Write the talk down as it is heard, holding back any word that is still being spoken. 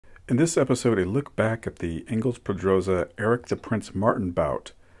In this episode, a look back at the Engels Pedroza Eric the Prince Martin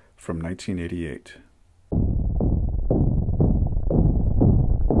bout from 1988.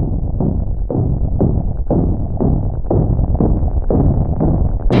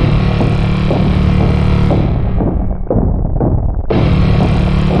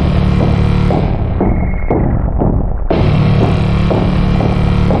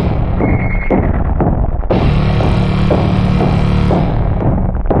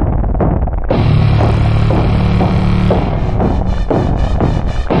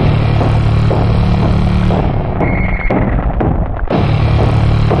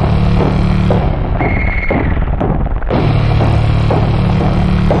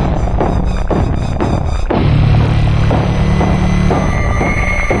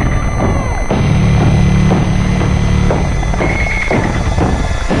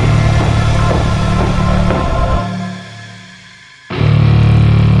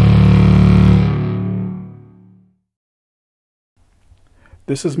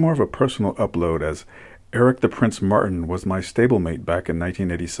 This is more of a personal upload, as Eric the Prince Martin was my stablemate back in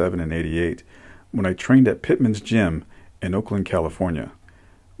 1987 and 88 when I trained at Pittman's Gym in Oakland, California.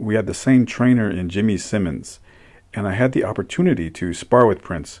 We had the same trainer in Jimmy Simmons, and I had the opportunity to spar with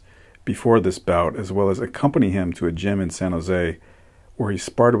Prince before this bout, as well as accompany him to a gym in San Jose where he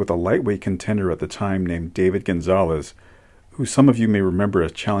sparred with a lightweight contender at the time named David Gonzalez, who some of you may remember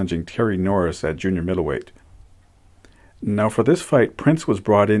as challenging Terry Norris at junior middleweight. Now for this fight, Prince was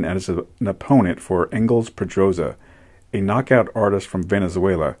brought in as an opponent for Engels Pedroza, a knockout artist from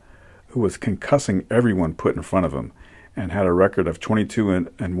Venezuela who was concussing everyone put in front of him and had a record of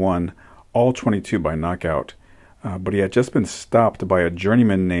 22-1, all 22 by knockout. But he had just been stopped by a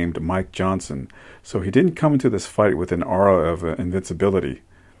journeyman named Mike Johnson, so he didn't come into this fight with an aura of invincibility.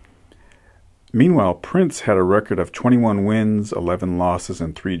 Meanwhile, Prince had a record of 21 wins, 11 losses,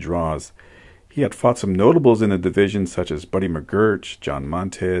 and 3 draws. He had fought some notables in the division such as Buddy McGirt, John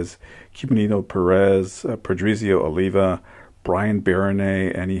Montez, Cubanito Perez, Pedrizio Oliva, Brian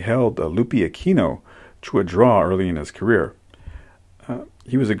Baronet, and he held Lupe Aquino to a draw early in his career.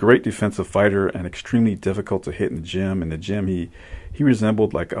 He was a great defensive fighter and extremely difficult to hit in the gym. In the gym, he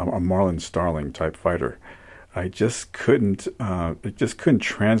resembled like a Marlon Starling type fighter. It just couldn't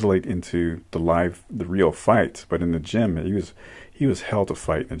translate into the real fight. But in the gym, he was hell to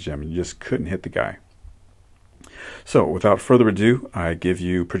fight in the gym. You just couldn't hit the guy. So, without further ado, I give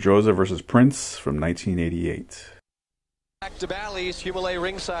you Pedroza versus Prince from 1988. Back to Bally's, Humile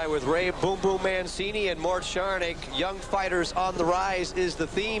ringside with Ray Boom Boom Mancini and Mort Charnick. Young fighters on the rise is the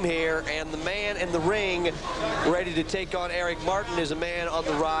theme here, and the man in the ring ready to take on Eric Martin is a man on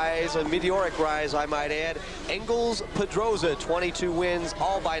the rise, a meteoric rise, I might add. Engels Pedroza, 22 wins,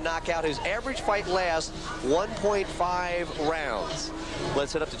 all by knockout. His average fight lasts 1.5 rounds.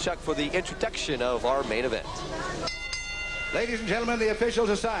 Let's head up to Chuck for the introduction of our main event. Ladies and gentlemen, the officials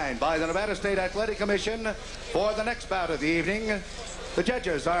assigned by the Nevada State Athletic Commission for the next bout of the evening. The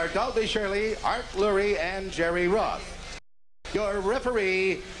judges are Dalby Shirley, Art Lurie, and Jerry Roth. Your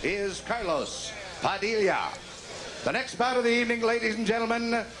referee is Carlos Padilla. The next bout of the evening, ladies and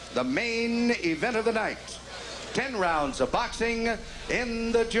gentlemen, the main event of the night. 10 rounds of boxing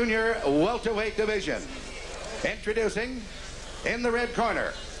in the junior welterweight division. Introducing, in the red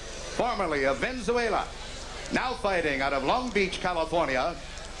corner, formerly of Venezuela, now fighting out of Long Beach, California,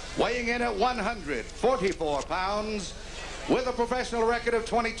 weighing in at 144 pounds, with a professional record of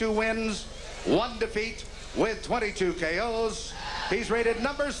 22 wins, 1 defeat, with 22 KOs. He's rated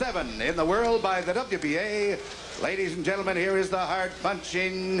number 7 in the world by the WBA. Ladies and gentlemen, here is the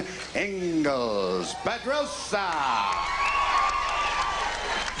hard-punching Engels Pedroza.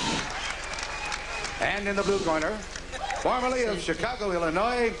 And in the blue corner, formerly of Chicago,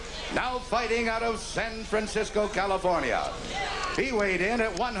 Illinois, now fighting out of San Francisco, California. He weighed in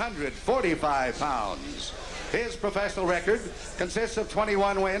at 145 pounds. His professional record consists of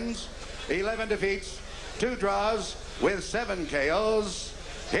 21 wins, 11 defeats, 2 draws, with 7 KOs.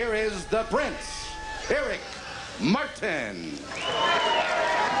 Here is the Prince, Eric Martin.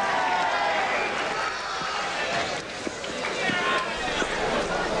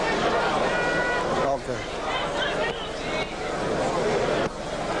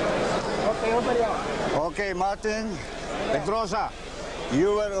 Okay, Martin Pedroza,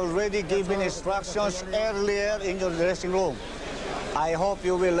 you were already given instructions earlier in your dressing room. I hope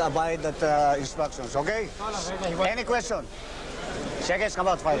you will abide that instructions, okay? Any question? Seconds come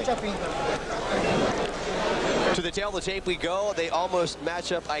out fighting. To the tail of the tape we go. They almost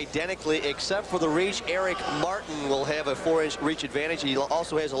match up identically, except for the reach. Eric Martin will have a 4-inch reach advantage. He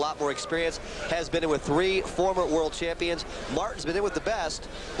also has a lot more experience, has been in with 3 former world champions. Martin's been in with the best.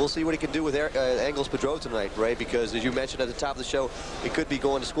 We'll see what he can do with Engels Pedroza tonight, Ray, because as you mentioned at the top of the show, it could be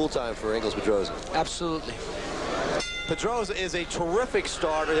going to school time for Engels Pedroza. Absolutely. Pedroza is a terrific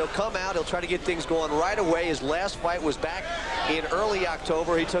starter. He'll come out, he'll try to get things going right away. His last fight was back in early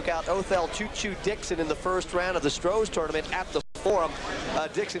October. He took out Othell Choo-Choo Dixon in the first round of the Strohs tournament at the Forum.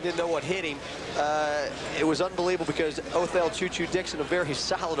 Dixon didn't know what hit him. It was unbelievable because Othell Choo-Choo Dixon, a very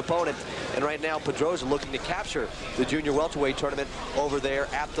solid opponent, and right now Pedroza looking to capture the junior welterweight tournament over there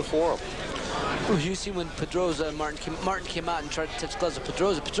at the Forum. Well, you see when Pedroza and Martin came out and tried to touch gloves with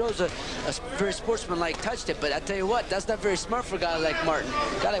Pedroza. Pedroza, a very sportsmanlike, touched it, but I tell you what, that's not very smart for a guy like Martin.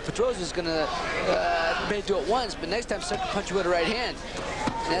 A guy like Pedroza is gonna maybe do it once, but next time sucker punch you with a right hand.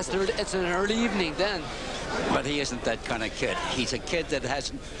 And it's an early evening then. But he isn't that kind of kid. He's a kid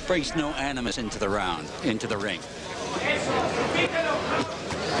that brings no animus into the ring.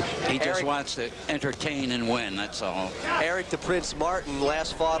 He just wants to entertain and win, that's all. Eric the Prince Martin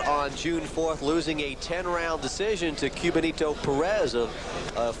last fought on June 4th, losing a 10-round decision to Cubanito Perez, a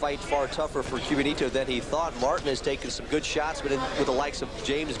fight far tougher for Cubanito than he thought. Martin has taken some good shots with the likes of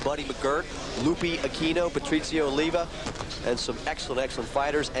James Buddy McGirt, Lupi Aquino, Patricio Oliva, and some excellent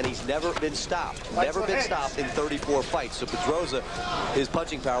fighters, and he's never been stopped. Never been stopped in 34 fights. So Pedroza, his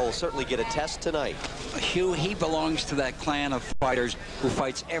punching power will certainly get a test tonight. Hugh, he belongs to that clan of fighters who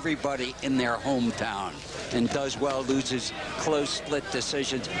fights everybody in their hometown and does well, loses close split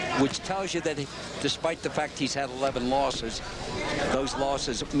decisions, which tells you that despite the fact he's had 11 losses, those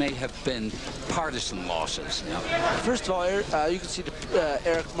losses may have been partisan losses. First of all, you can see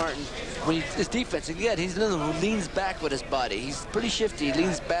Eric Martin, when his defense, again, he's another who leans back with his body. He's pretty shifty. He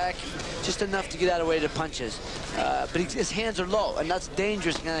leans back just enough to get out of the way to punches. But his hands are low, and that's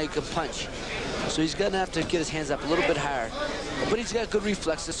dangerous when he can punch. So he's going to have to get his hands up a little bit higher. But he's got good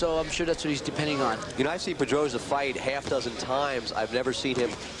reflexes, so I'm sure that's what he's depending on. You know, I've seen Pedroza fight half dozen times. I've never seen him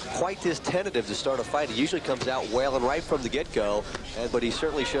quite this tentative to start a fight. He usually comes out wailing right from the get-go, but he's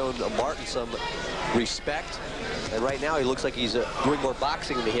certainly shown Martin some respect. And right now he looks like he's doing more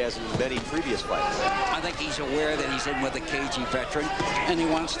boxing than he has in many previous fights. I think he's aware that he's in with a cagey veteran, and he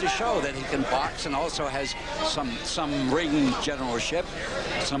wants to show that he can box and also has some ring generalship,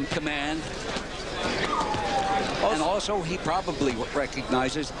 some command. And also, he probably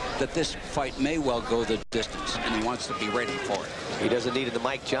recognizes that this fight may well go the distance, and he wants to be ready for it. He doesn't need it to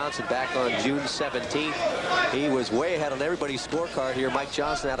Mike Johnson back on June 17th. He was way ahead on everybody's scorecard here. Mike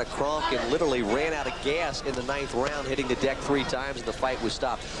Johnson had a cronk and literally ran out of gas in the 9th round, hitting the deck 3 times, and the fight was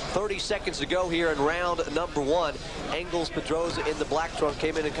stopped. 30 seconds to go here in round number 1. Engels Pedroza in the black trunk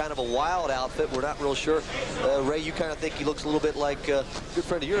came in kind of a wild outfit. We're not real sure. Ray, you kind of think he looks a little bit like a good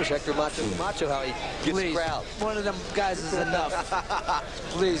friend of yours, Hector Macho, how he gets the crowd. One of them guys is enough.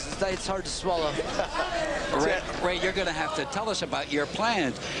 Please, it's hard to swallow. Ray, you're going to have to tell us about your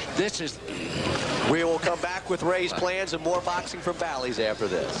plans. This is... We will come back with Ray's plans and more boxing from Bally's after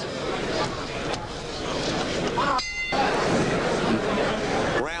this.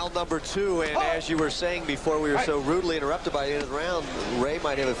 Round number 2, and as you were saying before we were so rudely interrupted by the end of the round, Ray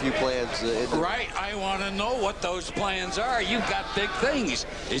might have a few plans. Right, I want to know what those plans are. You've got big things.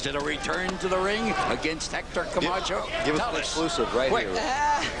 Is it a return to the ring against Hector Camacho? Give us an exclusive right here.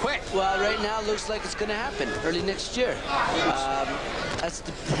 Quick. Well, right now it looks like it's going to happen early next year. That's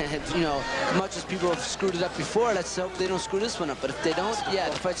you know, as much as people have screwed it up before, let's hope they don't screw this one up. But if they don't, yeah,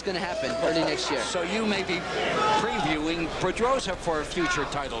 the fight's going to happen early next year. So you may be previewing Pedroza for a future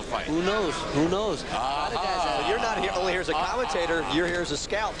title fight. Who knows? Who knows? But you're not here only here as a commentator. You're here as a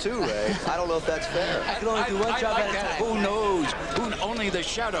scout too, Ray. I don't know if that's fair. I can only do one job at a time. Who knows? Only the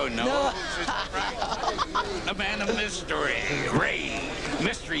shadow knows. No. A man of mystery, Ray.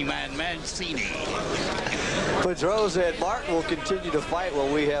 Mystery Man Mancini. Pedroza and Martin will continue to fight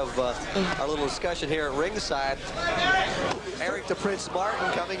while we have our little discussion here at ringside. Eric the Prince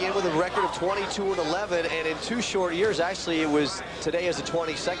Martin coming in with a record of 22-11, and in 2 short years, actually it was today is the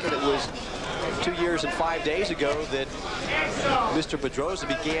 22nd, it was 2 years and 5 days ago that Mr. Pedroza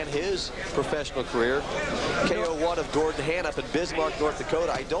began his professional career. KO1 of Gordon Hann up in Bismarck, North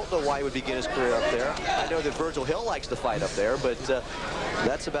Dakota. I don't know why he would begin his career up there. I know that Virgil Hill likes to fight up there, but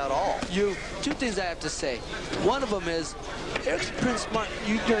that's about all. Two things I have to say. One of them is Eric Prince Martin.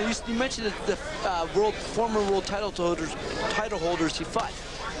 You mentioned the former world title holders he fought.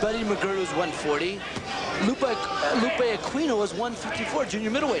 Buddy McGirt was 140. Lupe Aquino was 154,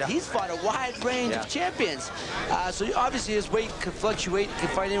 junior middleweight. He's fought a wide range of champions. So obviously his weight can fluctuate. He can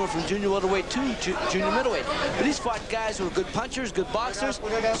fight anywhere from junior welterweight to junior middleweight. But he's fought guys who are good punchers, good boxers,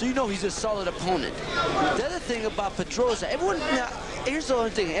 so you know he's a solid opponent. The other thing about Pedroza, everyone, now, here's the only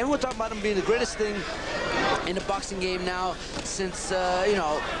thing. Everyone talking about him being the greatest thing in the boxing game now since, you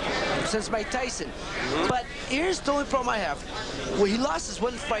know, since Mike Tyson. But here's the only problem I have. Well, he lost his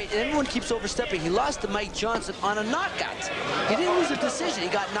one fight, and everyone keeps overstepping. He lost to Mike Johnson on a knockout. He didn't lose a decision. He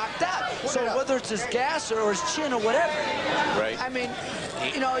got knocked out. So whether it's his gas or his chin or whatever, I mean,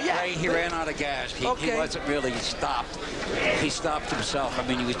 you know, Ray, he ran out of gas. He wasn't really stopped. He stopped himself. I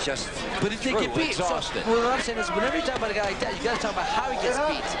mean, he was just but he did get beat. Exhausted. So, well, what I'm saying is, whenever you talk about a guy like that, you got to talk about how he gets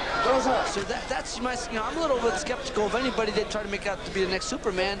beat. So that's my, you know, I'm a little bit skeptical of anybody that try to make out to be the next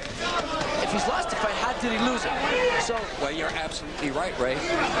Superman. If he's lost a fight, how did he lose it? So, well, you're absolutely right, Ray.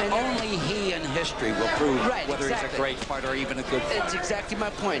 And only he in history will prove whether he's a great fighter or even a good fighter. That's exactly my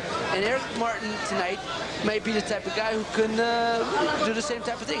point. And Eric Martin tonight might be the type of guy who can do the same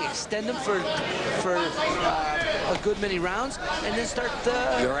type of thing. Extend him for a good many rounds, and then start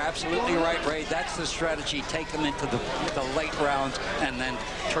the... You're absolutely right, Ray. That's the strategy. Take him into the late rounds and then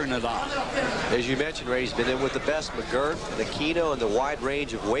turn it on. As you mentioned, Ray, he's been in with the best, McGirt, Aquino, and the wide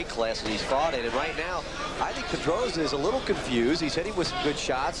range of weight classes he's fought in. And right now, I think Pedroza is a little confused. He's hitting with some good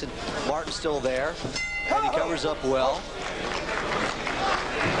shots, and Martin's still there, and he covers up well.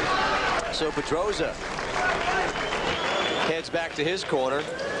 So Pedroza heads back to his corner.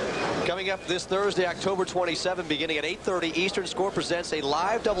 Coming up this Thursday, October 27, beginning at 8:30 Eastern, Score presents a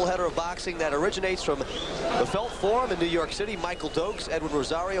live doubleheader of boxing that originates from the Felt Forum in New York City. Michael Dokes, Edwin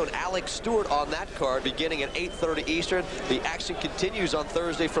Rosario, and Alex Stewart on that card, beginning at 8:30 Eastern. The action continues on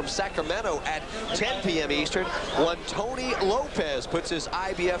Thursday from Sacramento at 10 p.m. Eastern, when Tony Lopez puts his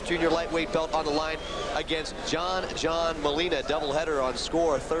IBF junior lightweight belt on the line against John Molina. Doubleheader on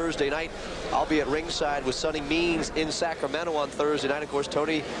Score Thursday night. I'll be at ringside with Sonny Means in Sacramento on Thursday night. Of course,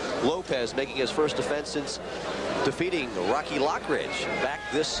 Tony Lopez making his first defense since defeating Rocky Lockridge back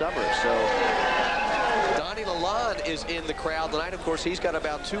this summer. So Donnie Lalonde is in the crowd tonight. Of course, he's got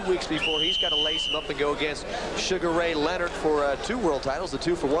about 2 weeks before he's got to lace him up and go against Sugar Ray Leonard for 2 world titles. The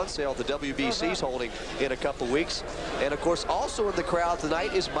 2-for-1 sale the WBC's holding in a couple weeks. And of course, also in the crowd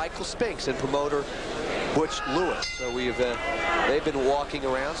tonight is Michael Spinks and promoter Butch Lewis. So they've been walking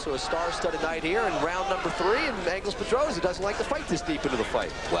around. So a star-studded night here in round number 3, and Engels Pedroza doesn't like to fight this deep into the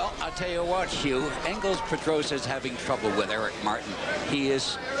fight. Well, I'll tell you what, Hugh, Engels Pedroza is having trouble with Eric Martin. He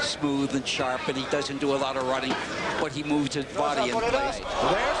is smooth and sharp, and he doesn't do a lot of running, but he moves his body in place.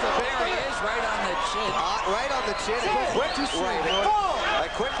 There he is, right on the chin. Right on the chin. A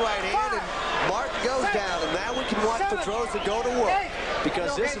quick right hand, and Martin goes down, and now we can watch Pedroza go to work,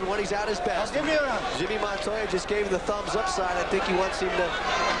 because this is when he's at his best. Jimmy Montoya just gave him the thumbs up sign. I think he wants him to...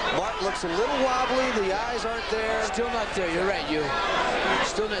 Martin looks a little wobbly. The eyes aren't there. Still not there. You're right, you.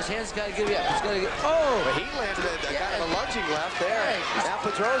 Still, his hands got to get up. He's got to get... Oh! But he landed kind of a lunging left there. Now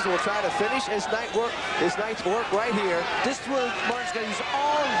Pedroza will try to finish his night's work right here. This is where Martin's got to use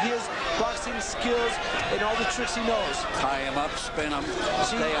all his boxing skills and all the tricks he knows. Tie him up, spin him,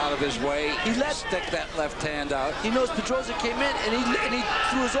 stay out of his way. Stick that left hand out. He knows Pedroza came in, and he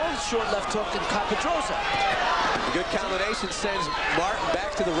threw his own short left hook and caught Pedroza. A good combination sends Martin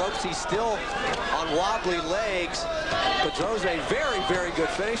back to the ropes. He's still on wobbly legs. Pedroza, a very, very good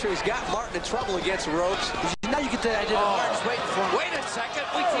finisher. He's got Martin in trouble against the ropes. Now you get the idea that Martin's waiting for him. Wait a second.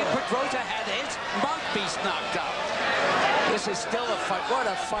 We think Pedroza had his mouthpiece knocked out. This is still a fight. What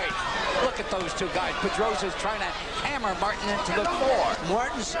a fight. Look at those two guys. Pedroza's trying to hammer Martin into the floor.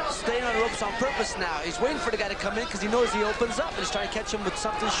 Martin's staying on the ropes on purpose now. He's waiting for the guy to come in because he knows he opens up, and he's trying to catch him with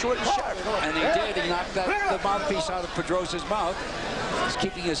something short and sharp. And he did. He knocked the mouthpiece out of Pedroza's mouth. He's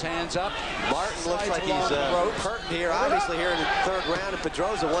keeping his hands up. Martin looks like he's hurting here, obviously, here in the 3rd round, and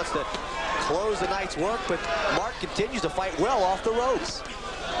Pedroza wants to close the night's work, but Martin continues to fight well off the ropes.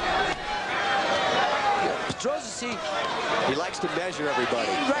 Pedroza, see, he likes to measure everybody.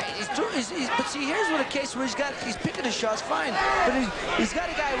 Right, but see, here's what a case where he's picking his shots fine, but he's got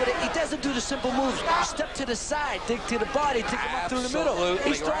a guy with it. He doesn't do the simple moves. Step to the side, dig to the body, take him up through the middle.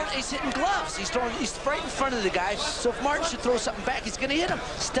 He's hitting gloves. He's right in front of the guy. So if Martin should throw something back, he's going to hit him.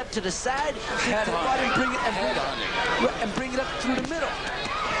 Step to the side, dig to the body, and bring it up through the middle.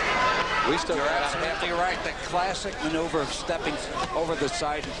 You're absolutely right. The classic maneuver of stepping over the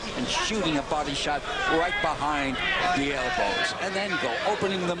side and shooting a body shot right behind the elbows. And then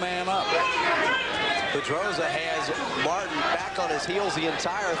opening the man up. Pedroza has Martin back on his heels the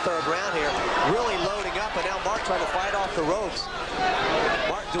entire third round here, really loading up, and now Martin trying to fight off the ropes.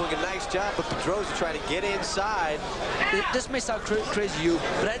 Martin doing a nice job, but Pedroza trying to get inside. This may sound crazy to you,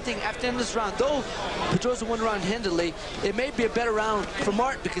 but I think after in this round, though Pedroza won around handily, it may be a better round for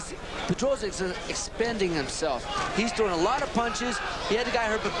Martin because Pedroza is expanding himself. He's throwing a lot of punches. He had the guy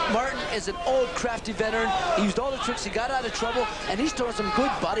hurt, but Martin is an old, crafty veteran. He used all the tricks. He got out of trouble, and he's throwing some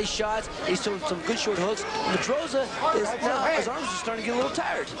good body shots. He's throwing some good short hooks. Pedroza is now, his arms are starting to get a little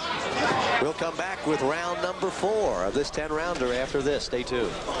tired. We'll come back with round number 4 of this 10-rounder after this. Stay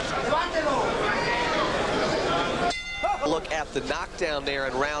tuned. Look at the knockdown there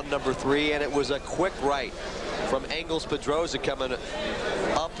in round number 3, and it was a quick right from Engels Pedroza coming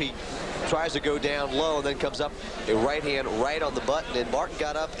up. He tries to go down low and then comes up a right hand right on the button, and Martin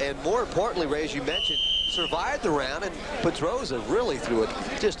got up and, more importantly, Ray, as you mentioned, survived the round, and Pedroza really threw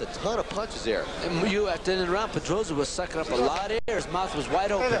just a ton of punches there. And you, at the end of the round, Pedroza was sucking up a lot of air. His mouth was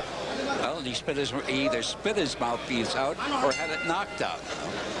wide open. Well, he either spit his mouthpiece out or had it knocked out.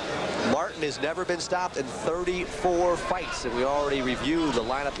 Martin has never been stopped in 34 fights, and we already reviewed the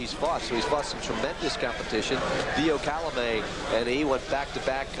lineup he's fought. So he's fought some tremendous competition. Dio Calamé, and he went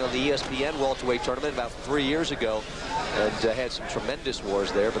back-to-back on the ESPN welterweight tournament about 3 years ago, and had some tremendous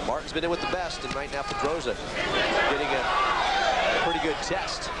wars there. But Martin's been in with the best, and right now Pedroza getting a pretty good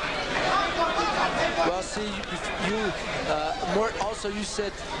test. Well, see, Mort, also you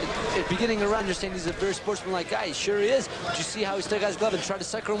said at the beginning of the round, you're saying he's a very sportsmanlike guy. He sure is. But you see how he stuck out his glove and tried to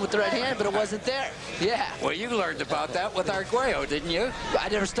sucker him with the right hand, but it wasn't there. Yeah. Well, you learned about that with Arguello, didn't you? I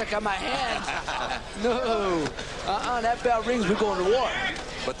never stuck out my hand. No. That bell rings, we're going to war.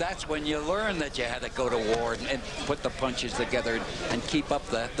 But that's when you learn that you had to go to war and put the punches together and keep up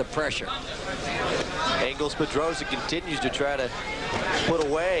the pressure. Engels Pedroza continues to try to put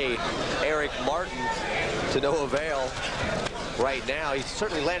away Eric Martin to no avail right now. He's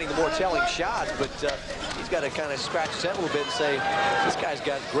certainly landing the more telling shots, but he's got to kind of scratch his head a little bit and say, this guy's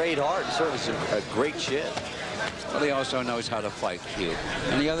got great heart and certainly a great chin. Well, he also knows how to fight, Hugh.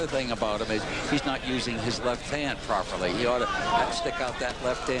 And the other thing about him is he's not using his left hand properly. He ought to stick out that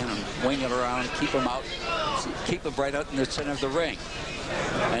left hand and wing it around, keep him out, keep him right out in the center of the ring.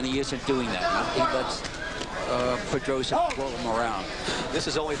 And he isn't doing that. He lets Pedroza roll him around. This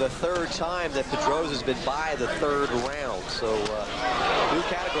is only the 3rd time that Pedroza's been by the 3rd round. So new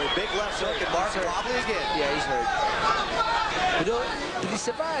category, big left hook, and Martin probably again. Yeah, he's hurt. But he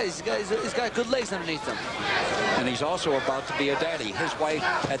survived. He's got good legs underneath him. And he's also about to be a daddy. His wife,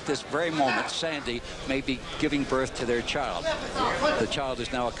 at this very moment, Sandy, may be giving birth to their child. The child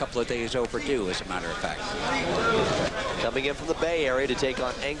is now a couple of days overdue, as a matter of fact. Coming in from the Bay Area to take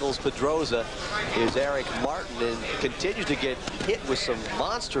on Engels Pedroza is Eric Martin, and continues to get hit with some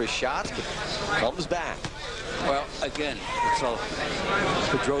monstrous shots, but comes back. Well, again, so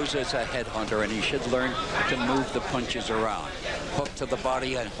Pedroza is a headhunter, and he should learn to move the punches around. Hook to the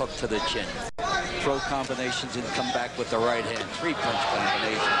body and hook to the chin. Throw combinations and come back with the right hand. 3-punch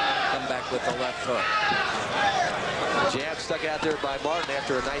combination. Come back with the left hook. Jab stuck out there by Martin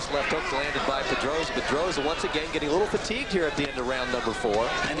after a nice left hook landed by Pedroza. Pedroza once again getting a little fatigued here at the end of round number 4.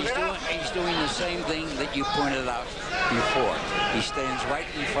 And he's doing the same thing that you pointed out before. He stands right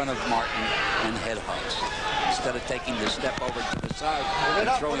in front of Martin and head hooks, instead of taking the step over to the side and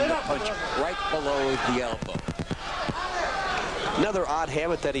throwing the punch right below the elbow. Another odd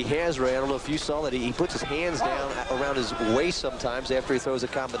habit that he has, Ray, I don't know if you saw that, he puts his hands down around his waist sometimes after he throws a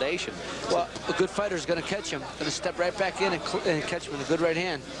combination. Well, a good fighter is going to catch him, going to step right back in and catch him with a good right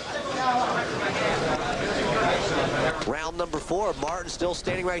hand. Round number 4, Martin still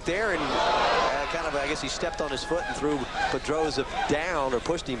standing right there, and kind of, I guess he stepped on his foot and threw Pedroza down, or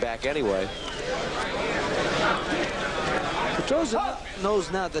pushed him back anyway. Pedroza knows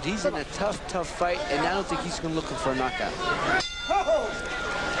now that he's in a tough fight, and I don't think he's going to look for a knockout.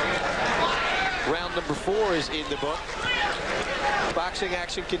 Round number 4 is in the book. Boxing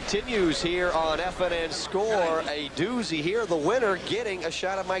action continues here on FNN Score. A doozy here. The winner getting a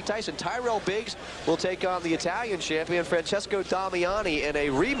shot at Mike Tyson. Tyrell Biggs will take on the Italian champion Francesco Damiani in a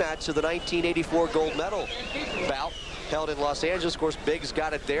rematch of the 1984 gold medal bout held in Los Angeles. Of course, Biggs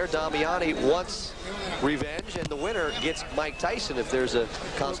got it there. Damiani wants revenge, and the winner gets Mike Tyson if there's a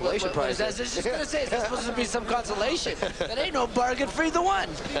consolation prize. I was just going to say, that's supposed to be some consolation. That ain't no bargain for either one.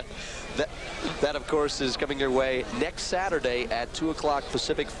 That, of course, is coming your way next Saturday at 2 o'clock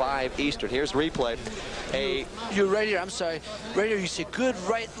Pacific, 5 Eastern. Here's the replay. You're right here. I'm sorry. Right here, you see good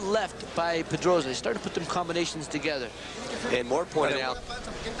right, left by Pedroza. They started to put them combinations together. And Mort pointed out,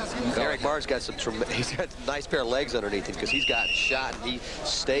 Eric Martin's got he's got a nice pair of legs underneath him because he's gotten shot and he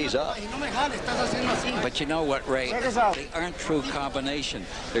stays up. But you know what, Ray? Check this out. They aren't true combination.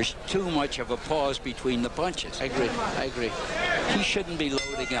 There's too much of a pause between the punches. I agree. I agree. He shouldn't be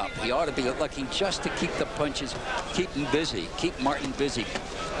loading up. He ought to be looking just to keep the punches, keep him busy, keep Martin busy.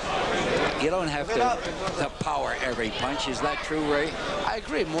 You don't have to power every punch. Is that true, Ray? I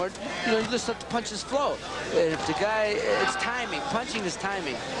agree, Mort. You know, you just let the punches flow. If the guy, it's timing. Punching is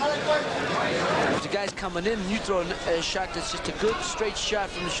timing. If the guy's coming in and you throw a shot that's just a good straight shot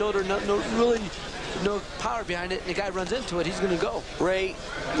from the shoulder, no power behind it, and the guy runs into it, he's going to go. Ray,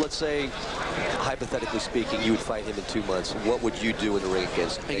 let's say, hypothetically speaking, you would fight him in 2 months. What would you do in the ring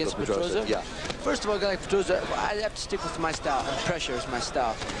against Engels Pedroza? Yeah. First of all, a guy like Pedroza, I have to stick with my style. Pressure is my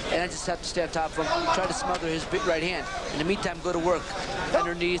style. And I just have to stay on top of him, try to smother his big right hand. In the meantime, go to work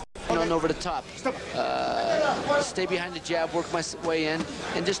underneath and over the top. Stay behind the jab, work my way in,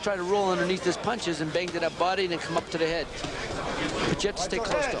 and just try to roll underneath his punches and bang to that body and then come up to the head. But you have to stay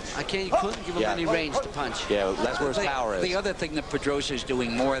close to him. You couldn't give him any range to punch. Yeah, that's where his power is. The other thing that Pedroza is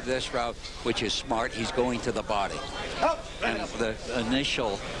doing more of this route, which is smart, he's going to the body. And the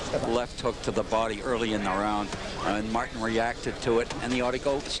initial left hook to the body early in the round, and Martin reacted to it, and he ought to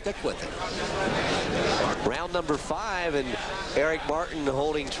go stick with it. Round number 5, and Eric Martin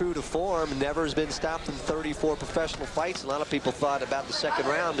holding true to form, never has been stopped in 34 professional fights. A lot of people thought about the second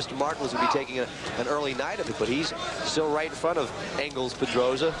round Mr. Martin was going to be taking an early night of it, but he's still right in front of Engels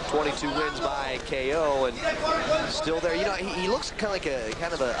Pedroza. 22 wins by KO, and still there. You know, he looks kind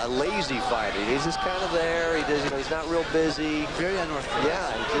of a lazy fighter. He's just kind of there. He does, you know, he's not real busy. Very unorthodox.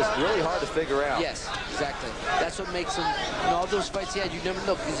 Yeah, he's just really hard to figure out. Yes, exactly. That's what makes him, you know, all those fights he had, you never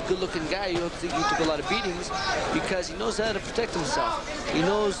know. He's a good-looking guy. You don't think he took a lot of beatings because he knows how to protect himself. He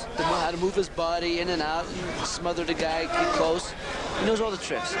knows how to move his body in and out and smother the guy, get close. He knows all the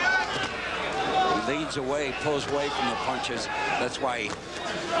tricks. He leads away, pulls away from the punches. That's why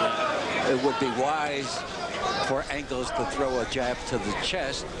it would be wise for Engels to throw a jab to the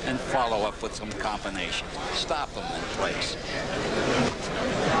chest and follow up with some combination. Stop him in place.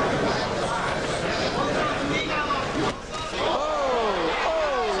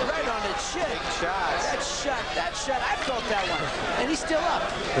 Oh, right on the chin. That shot, I felt that one. And he's still up.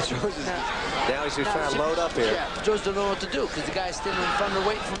 Now he's just trying to load up here. Yeah, Pedroza don't know what to do because the guy's standing in front of him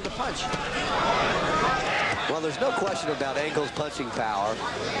waiting for him to punch. Well, there's no question about Engels' punching power,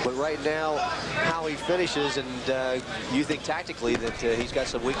 but right now, how he finishes, and you think tactically that he's got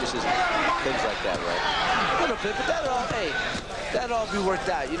some weaknesses, things like that, right? A little bit, but that'll all be worked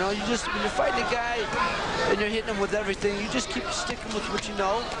out. You know, you just, when you're fighting a guy and you're hitting him with everything, you just keep sticking with what you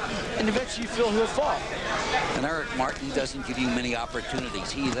know, and eventually you feel he'll fall. And Eric Martin doesn't give you many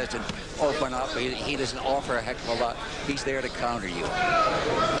opportunities. He doesn't open up. He doesn't offer a heck of a lot. He's there to counter you.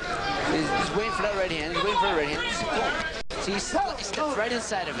 He's waiting for that right hand. He's waiting for the right hand. See, he steps right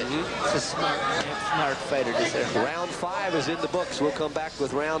inside of it. It's a smart fighter just there. Round 5 is in the books. We'll come back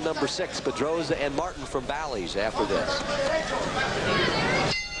with round number 6. Pedroza and Martin from Bally's after this.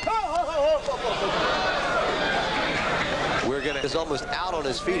 Is almost out on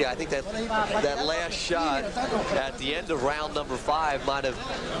his feet. I think that last shot at the end of round number 5 might have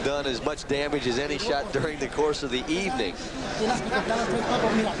done as much damage as any shot during the course of the evening.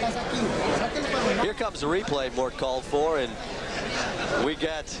 Here comes the replay Mort called for, and we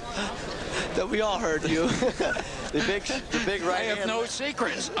got that we all heard you. the big right hand. I have no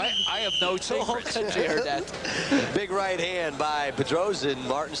secrets. I have no secrets. The whole country heard that. Big right hand by Pedroza, and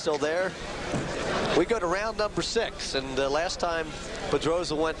Martin still there. We go to round number 6, and last time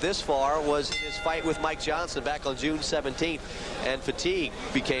Pedroza went this far was in his fight with Mike Johnson back on June 17th, and fatigue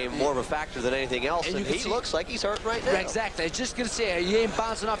became more of a factor than anything else, and he looks like he's hurt right now. Exactly. I was just going to say, he ain't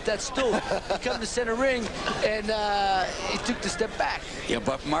bouncing off that stool. He come to center ring, and he took the step back. Yeah,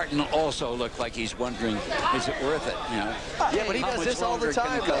 but Martin also looked like he's wondering, is it worth it? You know? Yeah, but he does this all the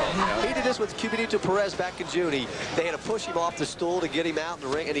time, though. You know? He did this with Cubanito Perez back in June. They had to push him off the stool to get him out in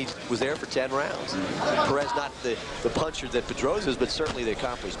the ring, and he was there for 10 rounds. Perez not the puncher that Pedroza is, but certainly the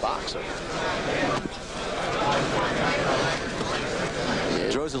accomplished boxer.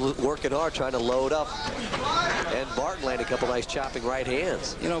 Pedroza working hard, trying to load up. And Martin landed a couple nice chopping right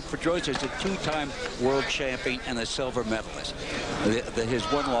hands. You know, Pedroza is a 2-time world champion and a silver medalist. His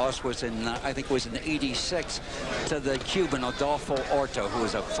one loss was in, I think it was in '86 to the Cuban Adolfo Horta, who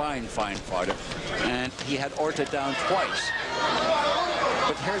was a fine fighter. And he had Horta down twice.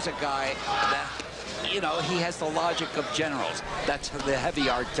 But here's a guy that, you know, he has the logic of generals. That's the heavy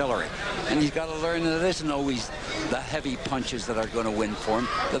artillery. And he's got to learn that it isn't always the heavy punches that are going to win for him,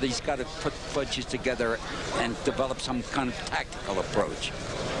 that he's got to put punches together and develop some kind of tactical approach.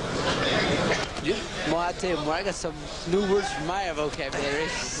 Well, I tell you, more, I got some new words from my vocabulary.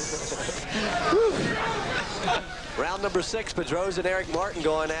 Round number 6, Pedroza and Eric Martin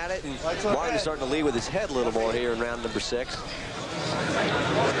going at it, and Martin's starting to lead with his head a little more here in round number 6.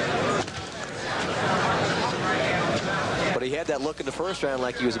 But he had that look in the first round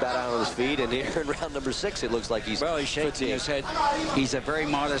like he was about out on his feet, and here in round number 6, it looks like he's shaking his head. He's a very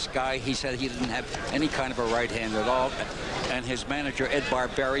modest guy. He said he didn't have any kind of a right hand at all, and his manager, Ed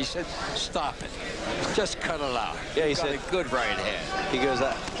Barberi, said, stop it. Just cut it out. Yeah, he said, a good right hand. He goes,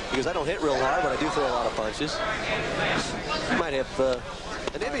 I don't hit real hard, but I do throw a lot of punches. He might have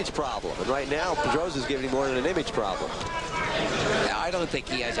an image problem, and right now, Pedroza's giving him more than an image problem. I don't think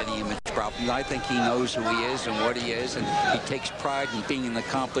he has any image problem. I think he knows who he is and what he is, and he takes pride in being an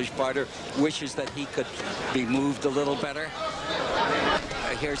accomplished fighter, wishes that he could be moved a little better.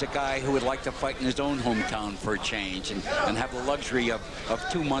 Here's a guy who would like to fight in his own hometown for a change and have the luxury of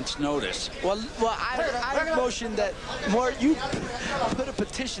 2 months' notice. Well, I motioned that more you put a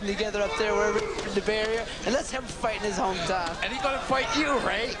petition together up there wherever in the Bay Area, and let's have him fight in his hometown. And he's going to fight you,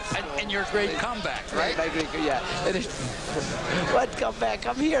 Ray, and your great comeback, right? Yeah. What comeback?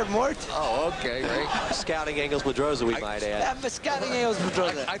 I'm here, Mort. Oh, okay, Ray. Scouting Engels Pedroza, we might add. I'm scouting Engels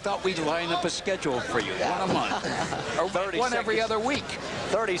Pedroza. I thought we'd line up a schedule for you, one a month, or one every other week.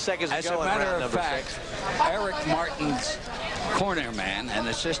 30 seconds to go in round number 6. As a matter of fact, Eric Martin's corner man and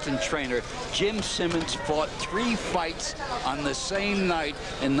assistant trainer Jim Simmons fought 3 fights on the same night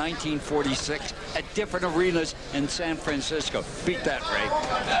in 1946 at different arenas in San Francisco. Beat that, Ray.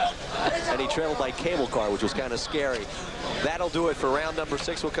 And he trailed by cable car, which was kind of scary. That'll do it for round number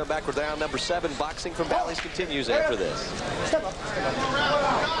 6. We'll come back with round number 7. Boxing from Bally's continues after this.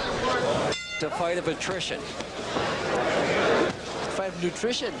 The fight of attrition. Fight of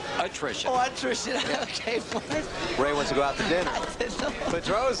nutrition. Attrition. Oh, attrition. Okay, fine. Ray wants to go out to dinner.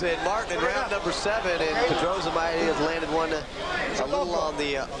 Pedroza and Martin in round number 7, and Pedroza might have landed one a little on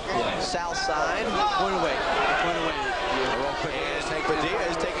the south side. Point away. Point away. And Padilla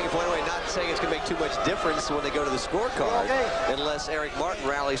is taking a point away, not saying it's going to make too much difference when they go to the scorecard, unless Eric Martin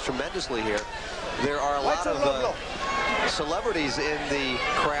rallies tremendously here. There are a lot of celebrities in the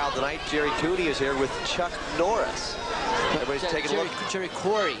crowd tonight. Jerry Cooney is here with Chuck Norris. Everybody's taking a look. Jerry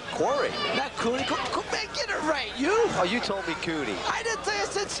Quarry. Quarry? Not Cooney. Man, get it right, you. Oh, you told me Cooney. I didn't say I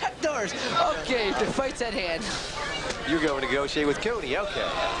said Chuck Norris. Okay, the fight's at hand. You're going to negotiate with Cooney. Okay.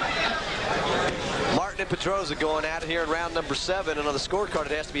 Martin and Pedroza going at it here in round number 7, and on the scorecard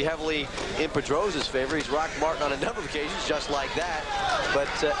it has to be heavily in Pedroza's favor. He's rocked Martin on a number of occasions just like that, but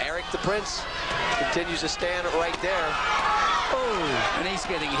Eric the Prince continues to stand right there. Oh, and he's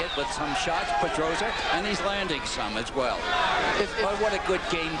getting hit with some shots, Pedroza, and he's landing some as well. But what a good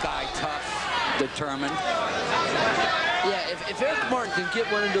game guy, tough, determined. Yeah, if Eric Martin can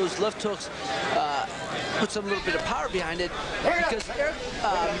get one of those left hooks, put some little bit of power behind it, because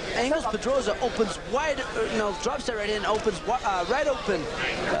Engels Pedroza opens wide, drops that right in, opens right open,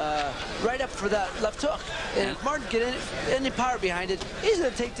 right up for that left hook. And if Martin get any power behind it, he's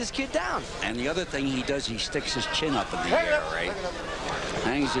going to take this kid down. And the other thing he does, he sticks his chin up in the air, right?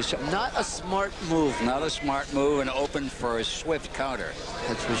 Not a smart move. Not a smart move, and open for a swift counter.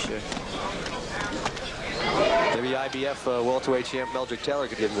 That's for sure. Maybe IBF welterweight champ Meldrick Taylor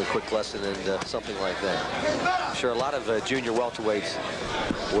could give him a quick lesson and something like that. I'm sure a lot of junior welterweights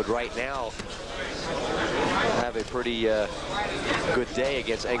would right now have a pretty good day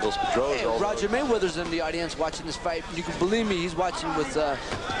against Engels Pedroza. Hey, Roger Mayweather's in the audience watching this fight. You can believe me, he's watching with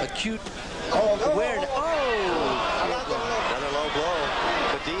acute awareness. Another low blow.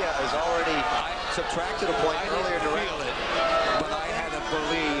 Padilla has already subtracted a point earlier in the round. But I had to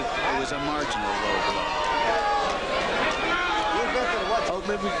believe it was a marginal low blow. Oh,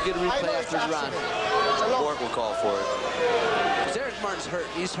 maybe we can get a replay after the round. Court will call for it. Because Eric Martin's hurt.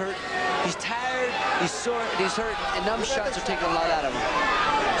 He's hurt. He's tired. He's sore. And he's hurt. And numb shots are taking a lot out of him.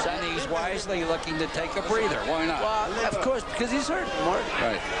 And he's wisely looking to take a breather. Why not? Well, of course, because he's hurt, Mort.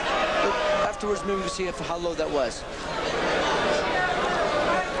 Right. But afterwards, maybe we'll see how low that was.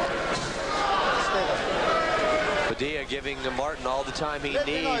 Padilla giving Martin all the time he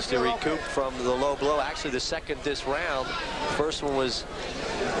needs to recoup from the low blow. Actually, the second this round, first one was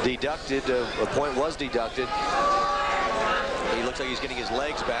deducted, a point was deducted. He looks like he's getting his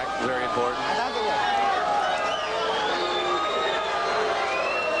legs back, very important.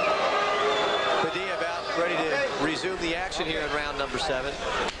 Padilla about ready to resume the action here in round number 7.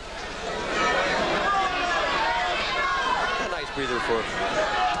 A nice breather for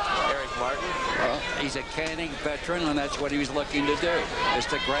Eric Martin. Well, he's a canning veteran, and that's what he was looking to do, is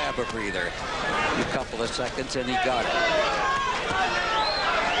to grab a breather. A couple of seconds, and he got it.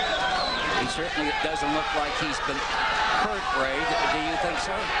 He certainly it doesn't look like he's been hurt, Ray. Do you think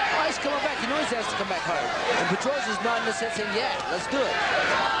so? Oh, he's coming back. He knows he has to come back hard. And Pedroza's nodding his head saying, yeah, let's do it.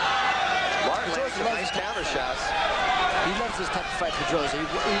 Martin lands some nice counter shots. He loves this type of fight, Pedroza. He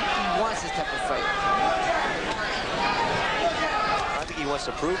wants this type of fight. I think he wants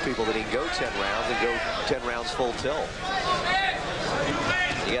to prove people that he can go 10 rounds and go 10 rounds full tilt.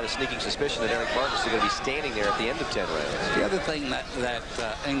 You got a sneaking suspicion that Eric Martin's going to be standing there at the end of 10 rounds. The other thing that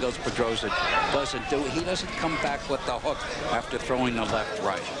Engels Pedroza doesn't do, he doesn't come back with the hook after throwing the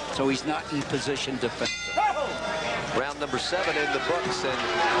left-right. So he's not in position defensively. Round number 7 in the books, and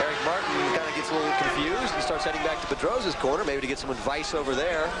Eric Martin kind of gets a little confused and starts heading back to Pedroza's corner, maybe to get some advice over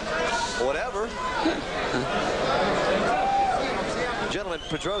there. Whatever. Gentlemen,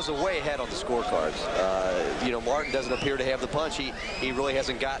 Pedroza way ahead on the scorecards. You know, Martin doesn't appear to have the punch. He really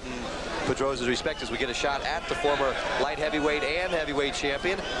hasn't gotten Pedroza's respect as we get a shot at the former light heavyweight and heavyweight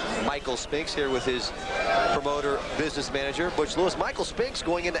champion, Michael Spinks, here with his promoter, business manager, Butch Lewis. Michael Spinks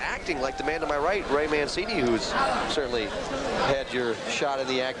going into acting like the man to my right, Ray Mancini, who's certainly had your shot in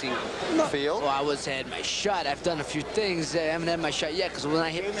the acting field. Well, I was had my shot. I've done a few things. I haven't had my shot yet, because when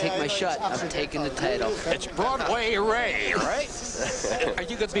I take my shot, I'm taking the title. It's Broadway Ray, right? Are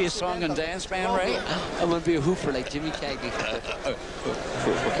you going to be a song and dance man, Ray? I'm going to be a hooper like Jimmy Cagney.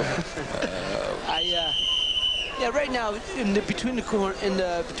 Yeah, right now in the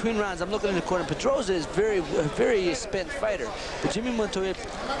between rounds, I'm looking in the corner. Pedroza is a very spent fighter, but Jimmy Montoya,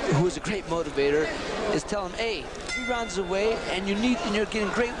 who is a great motivator, is telling him, hey, 3 rounds away, and you're getting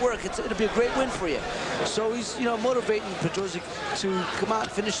great work. It'll be a great win for you. So he's motivating Pedroza to come out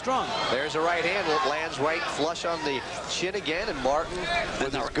and finish strong. There's a right hand that lands right flush on the chin again, and Martin,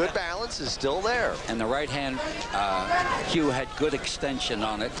 with his good balance, is still there. And the right hand, Hugh had good extension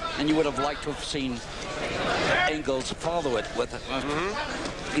on it, and you would have liked to have seen Engels follow it with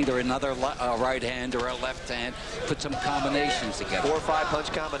either another right hand or a left hand, put some combinations together. 4 or 5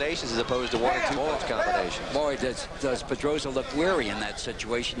 punch combinations as opposed to 1 or 2 punch combinations. Boy, does Pedroza look weary in that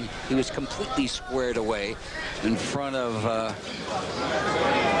situation. He was completely squared away in front of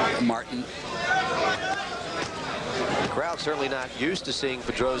Martin. The crowd's certainly not used to seeing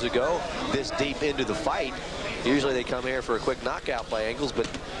Pedroza go this deep into the fight. Usually they come here for a quick knockout by Engels, but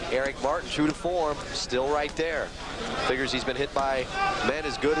Eric Martin, true to form, still right there. Figures he's been hit by men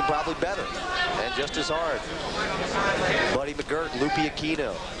as good and probably better, and just as hard. Buddy McGirt, Lupi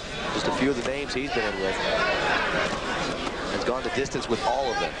Aquino, just a few of the names he's been in with. Has gone the distance with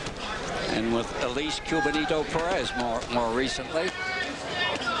all of them. And with Elise Cubanito Perez more recently.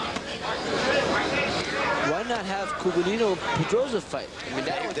 Why not have Cubanito Pedroza fight? I mean,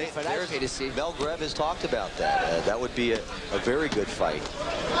 that would be a fight I'd pay to see. Mel Grev has talked about that. That would be a very good fight.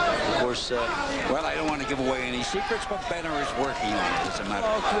 Of course, well, I don't want to give away any secrets, but Benner is working on it, as a matter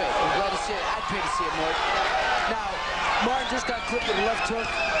of fact. Oh, great. I'm glad to see it. I'd pay to see it, Martin. Now, Martin just got clipped with a left hook,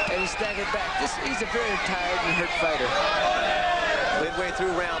 and he staggered back. He's a very tired and hurt fighter. Midway through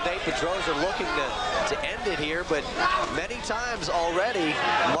round 8, Pedroza looking to end it here, but many times already,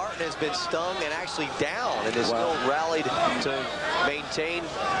 Martin has been stung and actually down, and has still rallied to maintain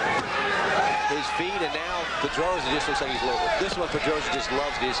his feet, and now Pedroza just looks like he's loaded. This one Pedroza just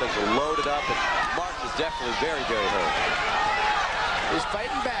loves. He just looks loaded up, and Martin is definitely very, very hurt. He's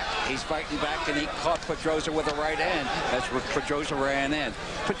fighting back. He's fighting back, and he caught Pedroza with a right hand. That's where Pedroza ran in.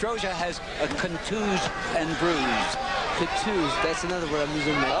 Pedroza has a contused and bruised. Contused, that's another word I'm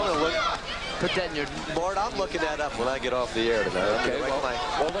using. Put that in your... Bart, I'm looking that up when I get off the air tonight. Okay,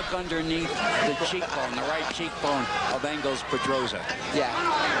 we'll look underneath the cheekbone, the right cheekbone of Engels Pedroza. Yeah,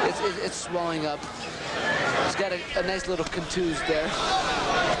 it's swelling up. He's got a nice little contused there.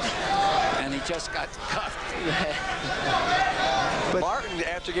 And he just got cuffed. But Martin,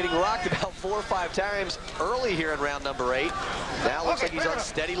 after getting rocked about 4 or 5 times early here in round number 8, now looks like he's on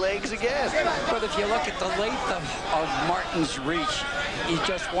steady legs again. But if you look at the length of Martin's reach, you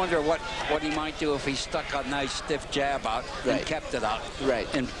just wonder what he might do if he stuck a nice stiff jab out and kept it out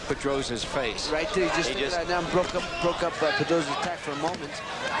in Pedroza's face. Right there, he just now broke up Pedroza's attack for a moment.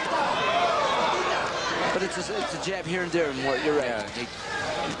 But it's a jab here and there, Mort. You're right. Yeah,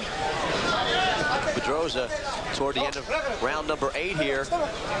 Pedroza, toward the end of round number 8 here,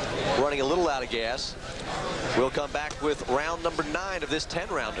 running a little out of gas. We'll come back with round number 9 of this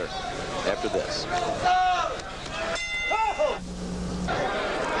 10-rounder after this.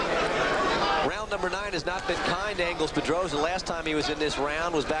 Round number number 9 has not been kind to Engels Pedroza. The last time he was in this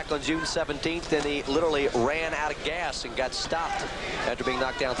round was back on June 17th, and he literally ran out of gas and got stopped after being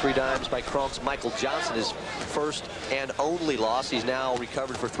knocked down 3 times by Crunk's Michael Johnson, his first and only loss. He's now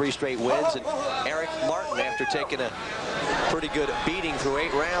recovered for 3 straight wins, and Eric Martin, after taking a pretty good beating through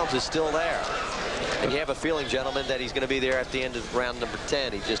 8 rounds, is still there. And you have a feeling, gentlemen, that he's going to be there at the end of round number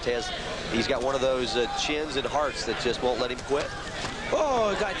 10. He's got one of those chins and hearts that just won't let him quit.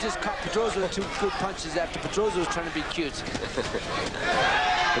 Oh, the guy just caught Pedroza with 2 good punches after Pedroza was trying to be cute.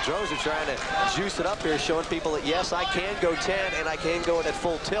 Pedroza trying to juice it up here, showing people that, yes, I can go 10 and I can go in at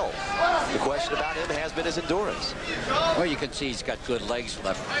full tilt. The question about him has been his endurance. Well, you can see he's got good legs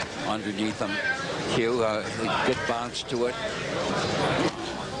left underneath him. Hugh, good bounce to it.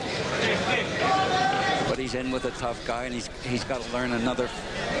 But he's in with a tough guy, and he's got to learn another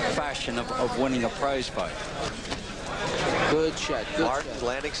fashion of winning a prize fight. Good shot. Good Martin shot.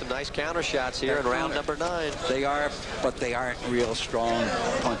 landing some nice counter shots here in round number 9. They are, but they aren't real strong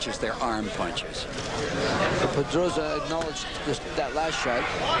punches. They're arm punches. Pedroza acknowledged that last shot.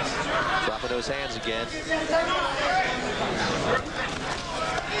 Dropping those hands again.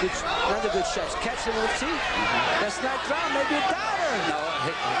 Another good shot. Catch him with teeth. That's not round. Maybe a downer. No,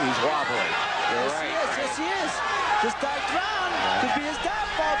 he's wobbling. You're right. Yes, he is. This dive round could be his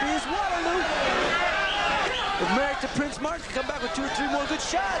downfall, be his Waterloo. If Merrick to Prince Martin can come back with 2 or 3 more good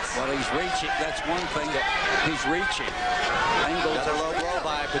shots. Well, he's reaching. That's one thing that he's reaching. Engels. Another low blow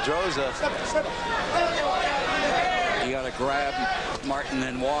by Pedroza. You got to grab Martin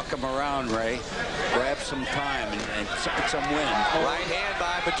and walk him around, Ray. Grab some time and some wind. Right hand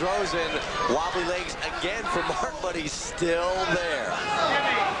by Pedroza, and wobbly legs again for Martin, but he's still there.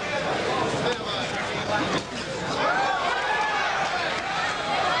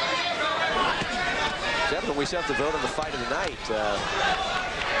 Gentlemen, we still have to vote on the fight of the night.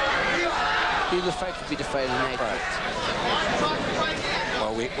 Either fight could be the fight of the night. Right.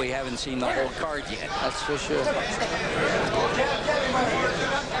 Well, we haven't seen the whole card yet. That's for sure.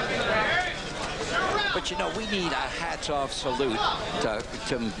 But, you know, we need a hats-off salute to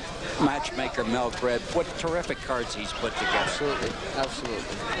matchmaker Mel Greb. What terrific cards he's put together. Absolutely. Absolutely.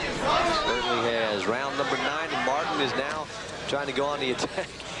 Certainly has. Round number 9, and Martin is now trying to go on the attack.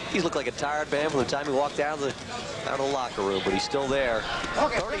 He's looked like a tired man from the time he walked out of the locker room, but he's still there.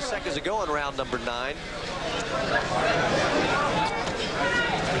 30 seconds to go in round number 9.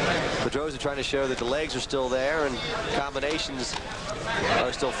 Pedroza trying to show that the legs are still there and combinations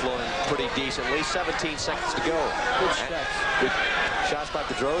are still flowing pretty decently. 17 seconds to go. Good shots. Good shots by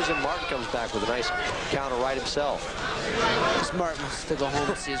Pedroza, and Martin comes back with a nice counter right himself. This Martin wants to go home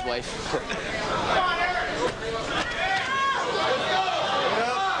and see his wife.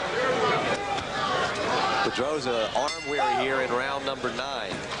 Pedroza arm weary here in round number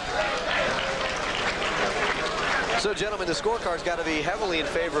 9. So, gentlemen, the scorecard's got to be heavily in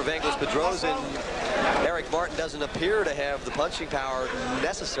favor of Engels Pedroza, and Eric Martin doesn't appear to have the punching power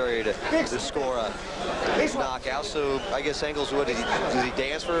necessary to score a knockout. So, I guess Engels, does he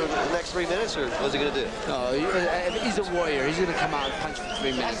dance for the next 3 minutes, or what's he going to do? No, he's a warrior. He's going to come out and punch for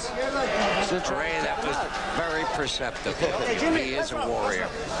 3 minutes. Ray, that was very perceptive. He is a warrior,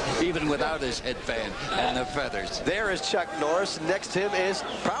 even without his headband and the feathers. There is Chuck Norris. Next to him is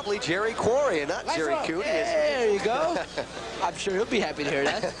probably Jerry Quarry, and not Jerry Cooney. There you go. I'm sure he'll be happy to hear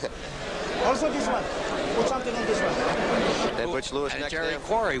that. Also this one. Put something on this one. And Butch Lewis And next to Jerry him.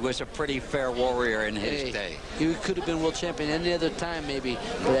 Quarry was a pretty fair warrior in his day. He could have been world champion any other time, maybe.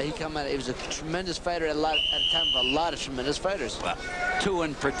 But he was a tremendous fighter at a time of a lot of tremendous fighters. Well, 2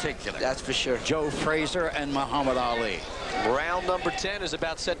 in particular. That's for sure. Joe Frazier and Muhammad Ali. Round number 10 is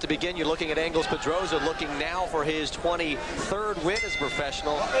about set to begin. You're looking at Engels Pedroza, looking now for his 23rd win as a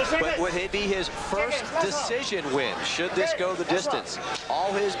professional. But would it be his first decision win, should this go the distance?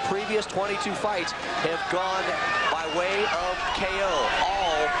 All his previous 22 fights have gone by way of KO,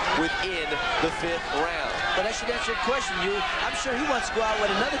 all within the 5th round. But I should answer your question, I'm sure he wants to go out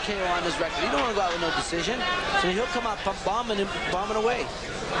with another KO on his record. He don't want to go out with no decision. So he'll come out bombing away.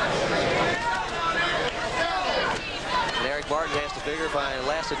 And Eric Martin has to figure, if I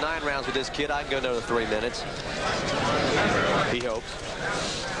lasted 9 rounds with this kid, I can go another 3 minutes. He hopes.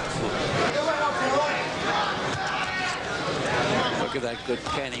 Look at that good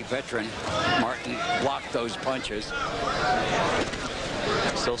canny veteran. Martin blocked those punches.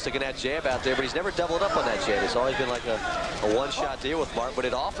 Still sticking that jab out there, but he's never doubled up on that jab. It's always been like a a one-shot deal with Martin, but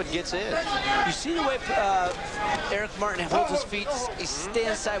it often gets in. You see the way Eric Martin holds his feet? He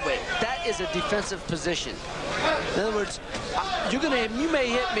stands sideways. That is a defensive position. In other words, you may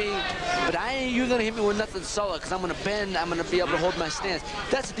hit me, but you're gonna hit me with nothing solid because I'm gonna bend. I'm gonna be able to hold my stance.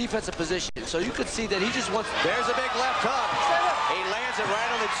 That's a defensive position. So you could see that he just wants. There's a big left hook. He lands it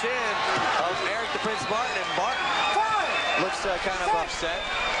right on the chin of Eric the Prince Martin, and Martin looks kind of upset.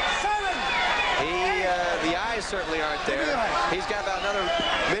 The eyes certainly aren't there. He's got about another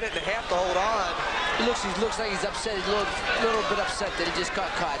minute and a half to hold on. He looks like he's upset. He's a little bit upset that he just got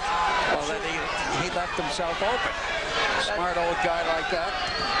caught. Well, then he left himself open. Smart old guy like that.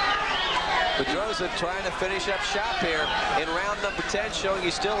 Pedroza trying to finish up shop here in round number 10, showing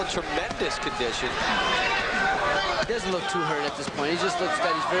he's still in tremendous condition. He doesn't look too hurt at this point. He just looks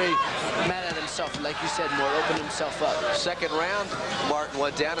that he's very mad at himself. Like you said, more opened himself up. Second round, Martin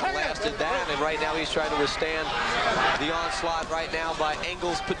went down and lasted that, and right now he's trying to withstand the onslaught right now by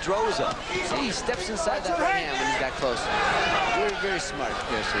Engels Pedroza. See, he steps inside that right hand when he's that close. Very, very smart.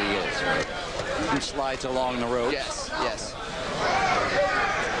 Yes, he is. Right. He slides along the ropes. Yes, yes.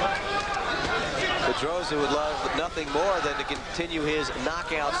 Pedroza would love nothing more than to continue his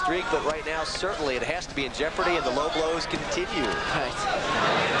knockout streak, but right now certainly it has to be in jeopardy, and the low blows continue. Right.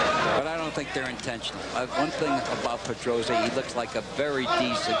 But I don't think they're intentional. One thing about Pedroza, he looks like a very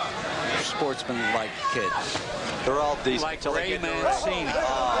decent sportsman-like kid. They're all decent. Like Ray Mancini.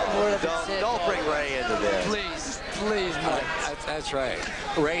 Don't bring Ray into this. Please, Mike. That's right.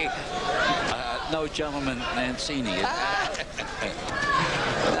 Ray, no gentleman Mancini.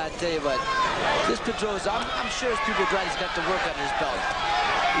 I tell you what, this Pedroza, I'm sure his people glad he's got the work under his belt.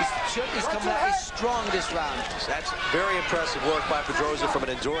 He's coming out, he's strong this round. That's very impressive work by Pedroza from an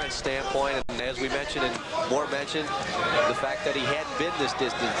endurance standpoint, and as we mentioned and more mentioned, the fact that he hadn't been this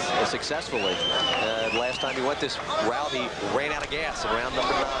distance successfully. Last time he went this route, he ran out of gas in round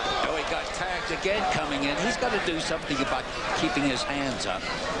number 9. Oh, he got tagged again coming in. He's got to do something about keeping his hands up.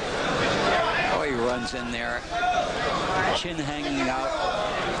 Oh, he runs in there, chin hanging out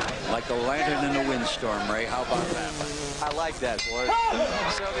like a lantern in a windstorm, Ray. How about that? I like that, Ward.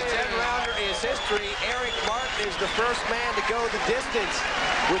 So the 10-rounder is history. Eric Martin is the first man to go the distance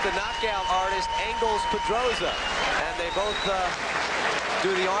with the knockout artist, Engels Pedroza. And they both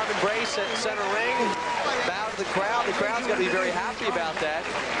do the arm embrace at center ring, bow to the crowd. The crowd's going to be very happy about that.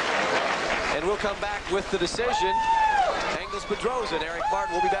 And we'll come back with the decision. Engels Pedroza and Eric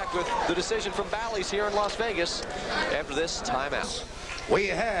Martin will be back with the decision from Bally's here in Las Vegas after this timeout. We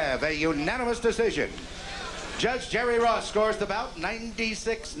have a unanimous decision. Judge Jerry Ross scores the bout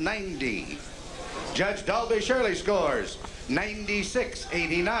 96-90. Judge Dalby Shirley scores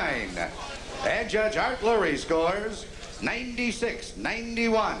 96-89. And Judge Art Lurie scores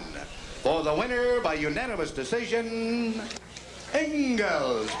 96-91. For the winner by unanimous decision,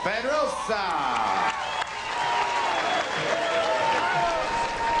 Engels Pedroza.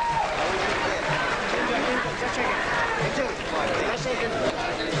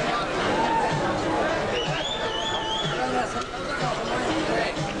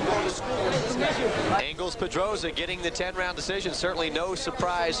 Engels Pedroza getting the 10-round decision. Certainly no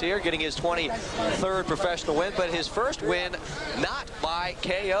surprise here, getting his 23rd professional win, but his first win not by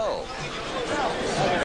KO.